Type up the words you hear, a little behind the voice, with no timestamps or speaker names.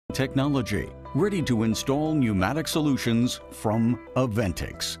Technology, ready to install pneumatic solutions from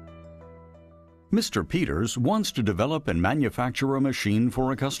Aventix. Mr. Peters wants to develop and manufacture a machine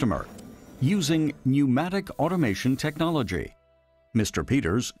for a customer using pneumatic automation technology. Mr.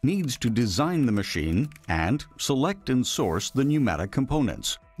 Peters needs to design the machine and select and source the pneumatic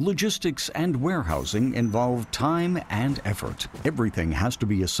components. Logistics and warehousing involve time and effort. Everything has to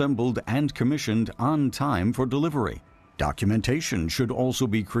be assembled and commissioned on time for delivery. Documentation should also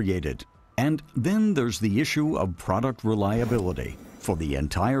be created. And then there's the issue of product reliability for the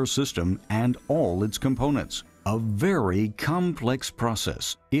entire system and all its components. A very complex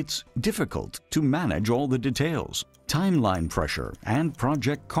process. It's difficult to manage all the details. Timeline pressure and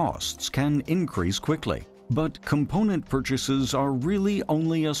project costs can increase quickly. But component purchases are really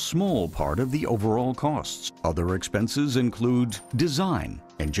only a small part of the overall costs. Other expenses include design,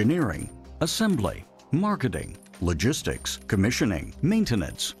 engineering, assembly, marketing, logistics, commissioning,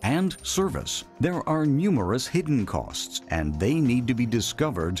 maintenance, and service. There are numerous hidden costs, and they need to be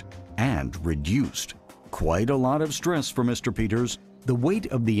discovered and reduced. Quite a lot of stress for Mr. Peters. The weight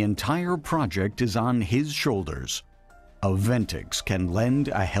of the entire project is on his shoulders. Aventix can lend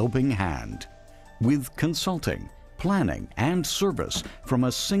a helping hand with consulting, planning, and service from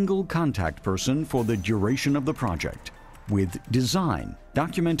a single contact person for the duration of the project, with design,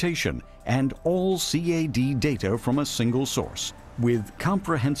 documentation, and all CAD data from a single source, with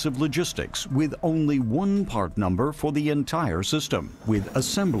comprehensive logistics with only one part number for the entire system, with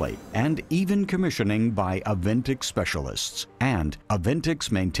assembly and even commissioning by Aventix specialists. And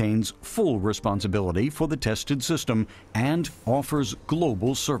Aventix maintains full responsibility for the tested system and offers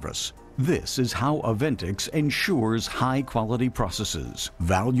global service. This is how Aventix ensures high-quality processes.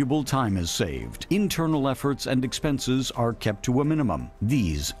 Valuable time is saved. Internal efforts and expenses are kept to a minimum.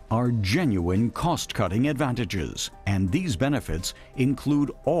 These are genuine cost-cutting advantages, and these benefits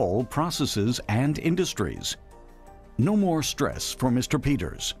include all processes and industries. No more stress for Mr.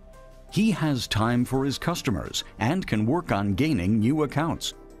 Peters. He has time for his customers and can work on gaining new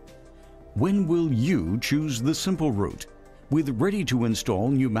accounts. When will you choose the simple route? With ready-to-install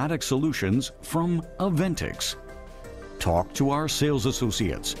pneumatic solutions from Aventix. Talk to our sales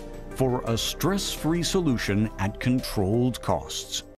associates for a stress-free solution at controlled costs.